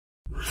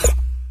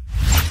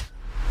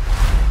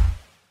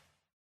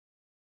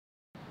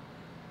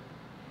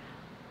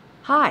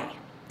Hi.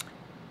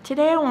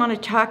 Today I want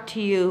to talk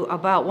to you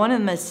about one of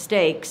the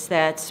mistakes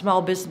that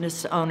small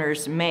business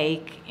owners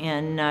make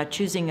in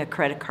choosing a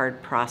credit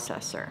card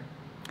processor.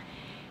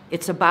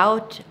 It's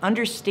about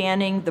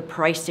understanding the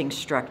pricing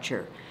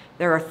structure.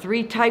 There are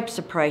three types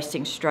of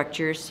pricing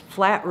structures: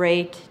 flat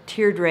rate,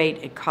 tiered rate,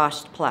 and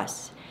cost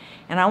plus.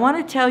 And I want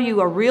to tell you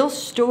a real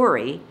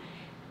story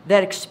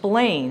that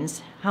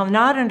explains how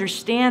not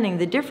understanding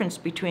the difference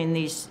between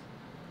these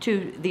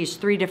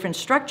three different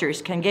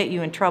structures can get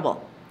you in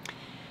trouble.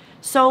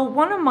 So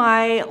one of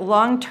my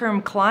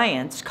long-term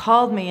clients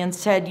called me and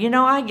said, you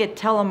know, I get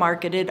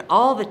telemarketed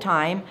all the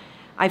time.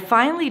 I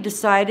finally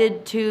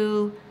decided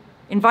to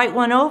invite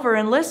one over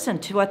and listen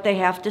to what they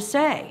have to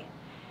say.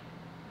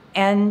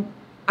 And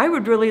I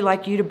would really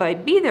like you to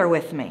be there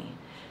with me.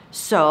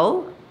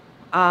 So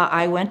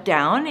I went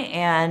down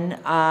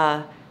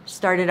and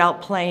started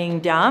out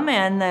playing dumb,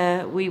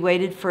 and we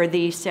waited for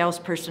the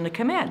salesperson to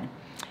come in.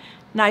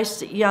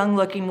 Nice young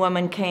looking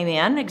woman came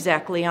in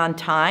exactly on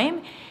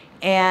time.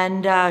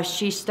 And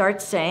she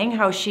starts saying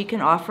how she can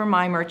offer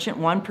my merchant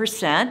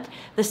 1%,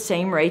 the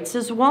same rates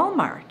as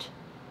Walmart.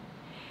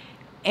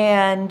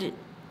 And,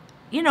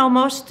 you know,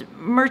 most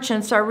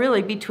merchants are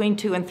really between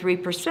 2 and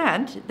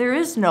 3%. There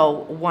is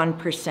no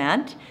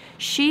 1%.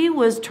 She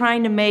was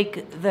trying to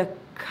make the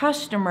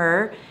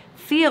customer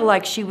feel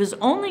like she was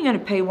only going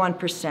to pay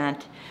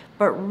 1%,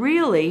 but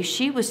really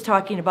she was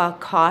talking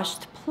about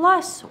cost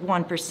plus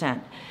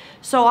 1%.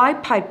 So I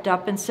piped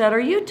up and said, are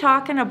you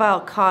talking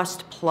about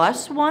cost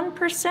plus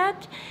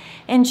 1%?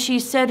 And she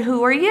said,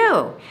 who are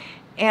you?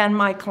 And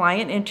my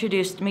client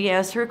introduced me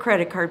as her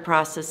credit card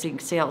processing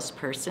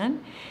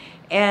salesperson.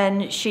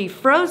 And she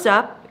froze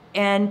up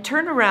and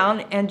turned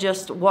around and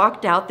just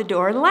walked out the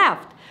door and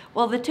left.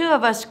 Well, the two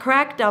of us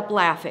cracked up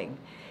laughing.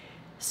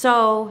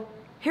 So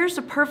here's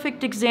a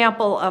perfect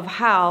example of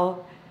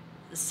how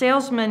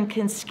salesmen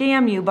can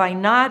scam you by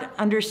not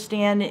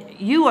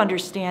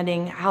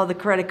understanding how the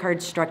credit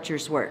card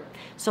structures work.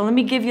 So let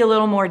me give you a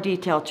little more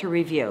detail to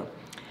review.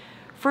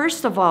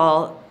 First of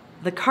all,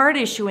 the card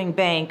issuing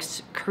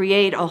banks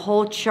create a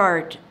whole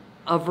chart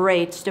of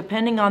rates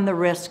depending on the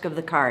risk of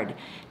the card.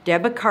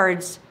 Debit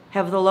cards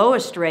have the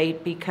lowest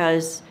rate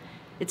because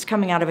it's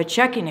coming out of a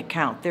checking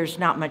account. There's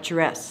not much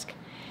risk.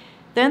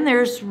 Then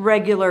there's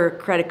regular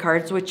credit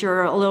cards, which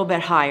are a little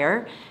bit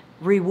higher.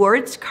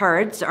 Rewards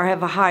cards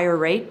have a higher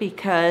rate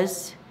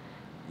because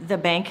the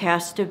bank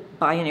has to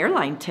buy an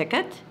airline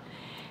ticket.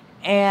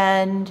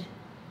 And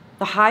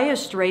the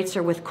highest rates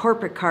are with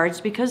corporate cards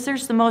because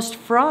there's the most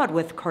fraud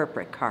with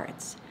corporate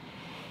cards.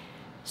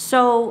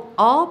 So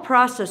all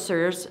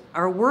processors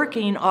are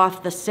working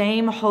off the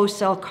same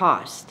wholesale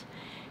cost.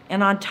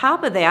 And on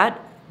top of that,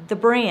 the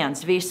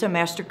brands, Visa,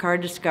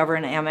 MasterCard, Discover,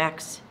 and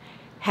Amex,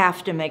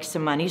 have to make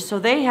some money. So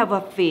they have a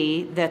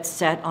fee that's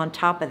set on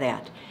top of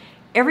that.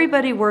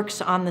 Everybody works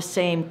on the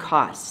same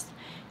cost.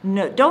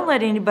 No, don't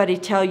let anybody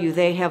tell you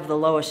they have the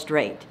lowest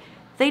rate.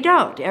 They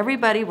don't.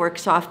 Everybody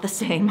works off the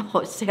same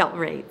wholesale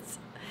rates.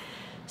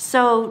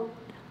 So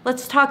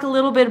let's talk a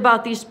little bit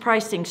about these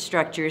pricing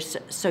structures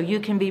so you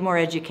can be more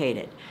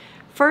educated.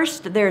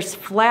 First, there's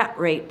flat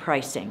rate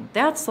pricing.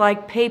 That's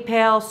like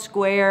PayPal,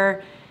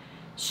 Square,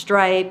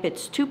 Stripe.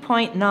 It's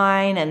 2.9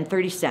 and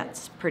 30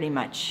 cents, pretty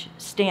much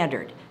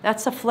standard.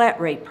 That's a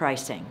flat rate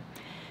pricing.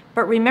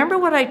 But remember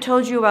what I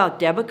told you about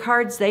debit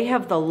cards? They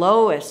have the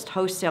lowest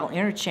wholesale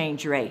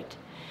interchange rate.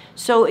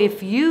 So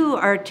if you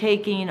are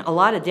taking a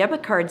lot of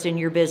debit cards in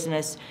your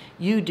business,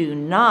 you do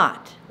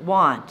not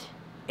want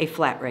a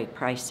flat rate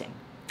pricing.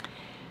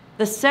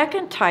 The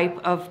second type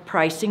of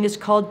pricing is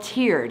called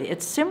tiered.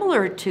 It's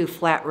similar to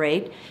flat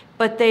rate,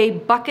 but they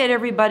bucket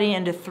everybody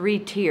into three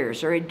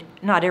tiers, or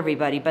not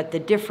everybody, but the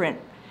different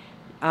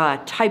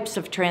types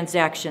of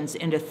transactions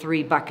into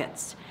three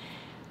buckets.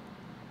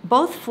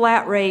 Both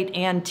flat rate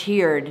and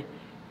tiered,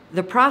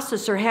 the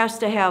processor has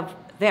to have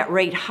that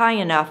rate high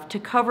enough to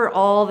cover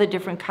all the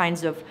different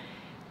kinds of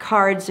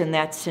cards in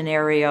that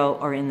scenario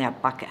or in that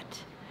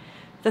bucket.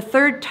 The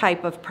third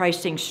type of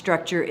pricing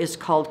structure is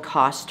called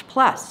cost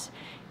plus.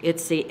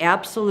 It's the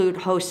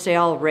absolute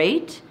wholesale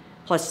rate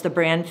plus the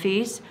brand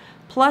fees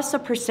plus a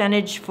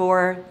percentage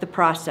for the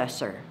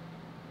processor.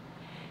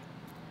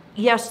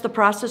 Yes, the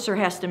processor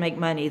has to make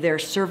money. They're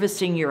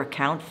servicing your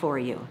account for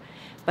you.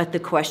 But the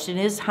question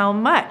is, how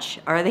much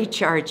are they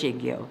charging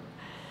you?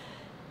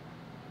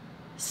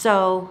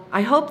 So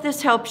I hope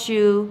this helps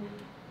you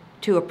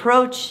to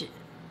approach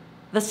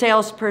the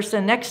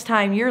salesperson. Next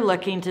time you're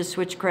looking to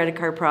switch credit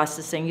card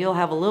processing, you'll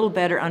have a little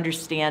better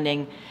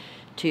understanding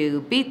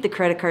to beat the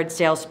credit card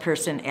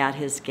salesperson at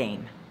his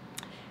game.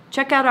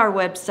 Check out our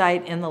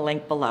website in the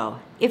link below.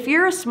 If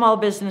you're a small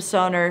business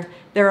owner,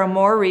 there are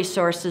more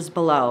resources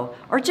below,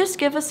 or just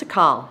give us a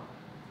call.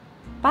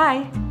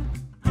 Bye.